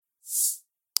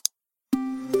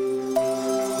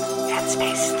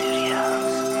Headspace Studios.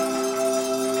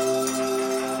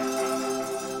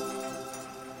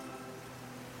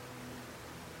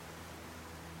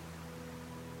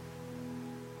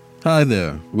 Hi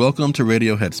there, welcome to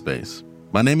Radio Headspace.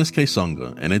 My name is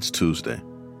Kesonga, and it's Tuesday.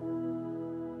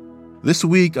 This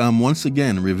week, I'm once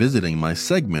again revisiting my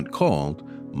segment called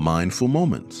Mindful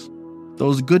Moments.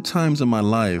 Those good times in my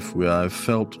life where I've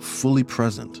felt fully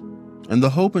present. And the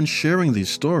hope in sharing these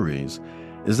stories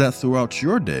is that throughout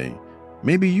your day,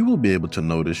 maybe you will be able to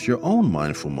notice your own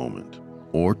mindful moment,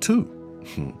 or two.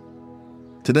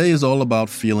 Today is all about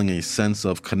feeling a sense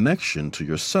of connection to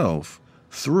yourself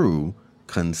through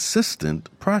consistent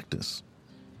practice.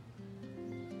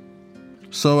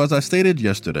 So as I stated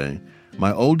yesterday,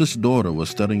 my oldest daughter was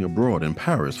studying abroad in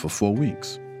Paris for 4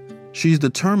 weeks. She's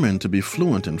determined to be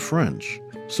fluent in French,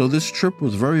 so this trip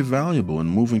was very valuable in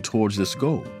moving towards this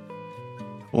goal.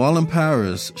 While in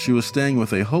Paris, she was staying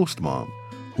with a host mom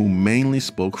who mainly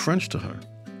spoke French to her.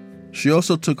 She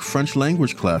also took French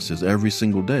language classes every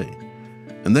single day,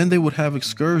 and then they would have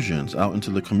excursions out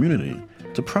into the community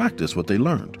to practice what they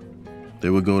learned. They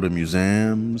would go to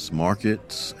museums,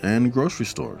 markets, and grocery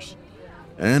stores,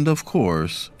 and of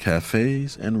course,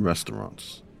 cafes and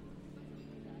restaurants.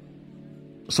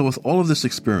 So with all of this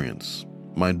experience,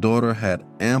 my daughter had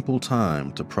ample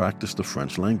time to practice the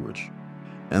French language.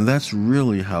 And that's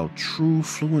really how true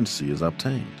fluency is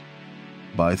obtained,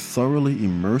 by thoroughly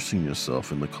immersing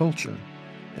yourself in the culture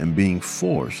and being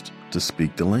forced to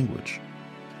speak the language.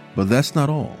 But that's not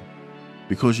all,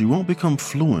 because you won't become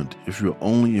fluent if you're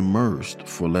only immersed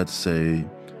for, let's say,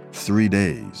 3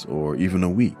 days or even a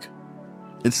week.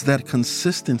 It's that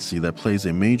consistency that plays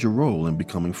a major role in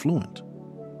becoming fluent.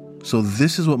 So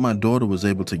this is what my daughter was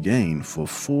able to gain for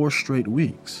 4 straight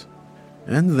weeks.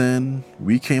 And then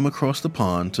we came across the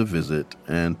pond to visit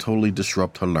and totally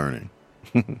disrupt her learning.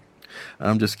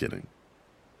 I'm just kidding.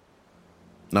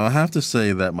 Now I have to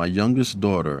say that my youngest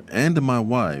daughter and my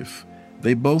wife,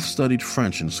 they both studied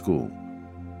French in school.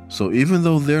 So even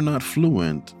though they're not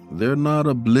fluent, they're not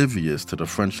oblivious to the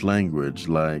French language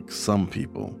like some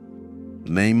people.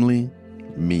 Namely,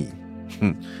 me.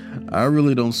 I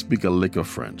really don't speak a lick of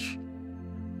French.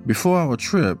 Before our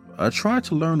trip, I tried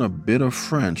to learn a bit of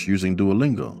French using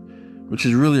Duolingo, which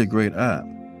is really a great app.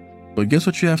 But guess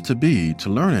what you have to be to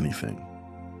learn anything?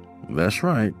 That's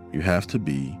right, you have to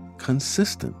be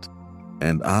consistent.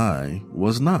 And I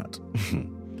was not.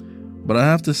 But I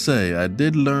have to say, I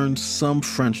did learn some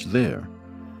French there.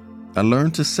 I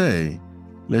learned to say,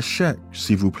 "Le chèque,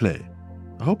 s'il vous plaît."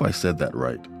 I hope I said that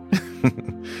right.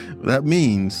 That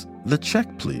means, "the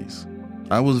check, please."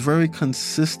 I was very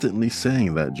consistently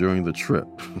saying that during the trip.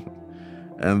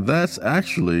 And that's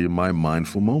actually my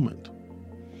mindful moment.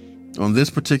 On this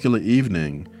particular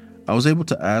evening, I was able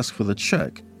to ask for the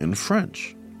check in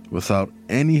French without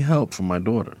any help from my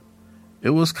daughter.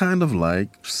 It was kind of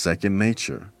like second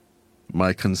nature.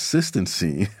 My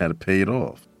consistency had paid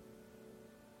off.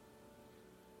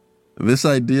 This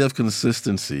idea of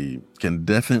consistency can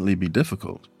definitely be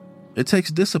difficult. It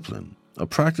takes discipline, a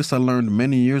practice I learned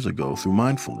many years ago through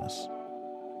mindfulness.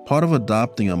 Part of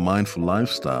adopting a mindful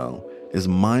lifestyle is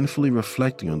mindfully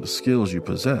reflecting on the skills you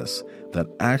possess that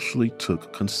actually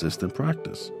took consistent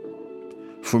practice.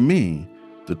 For me,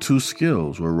 the 2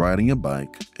 skills were riding a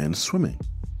bike and swimming.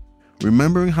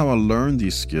 Remembering how I learned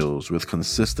these skills with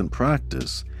consistent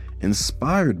practice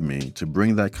inspired me to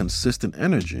bring that consistent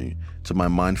energy to my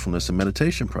mindfulness and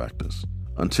meditation practice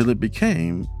until it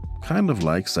became kind of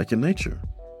like second nature.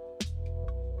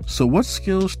 So what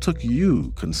skills took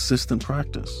you consistent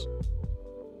practice?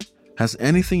 Has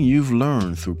anything you've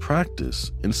learned through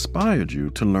practice inspired you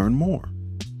to learn more?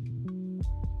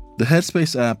 The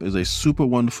Headspace app is a super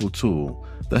wonderful tool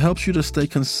that helps you to stay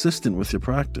consistent with your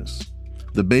practice.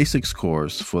 The Basics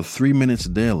course for 3 minutes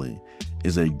daily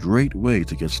is a great way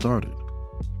to get started.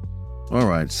 All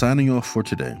right, signing off for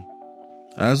today.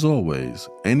 As always,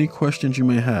 any questions you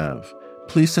may have,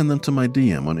 please send them to my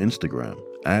DM on Instagram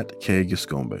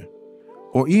 @KGiscombe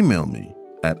or email me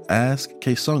at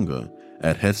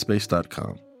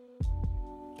askkesonga@headspace.com.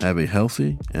 Have a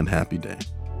healthy and happy day.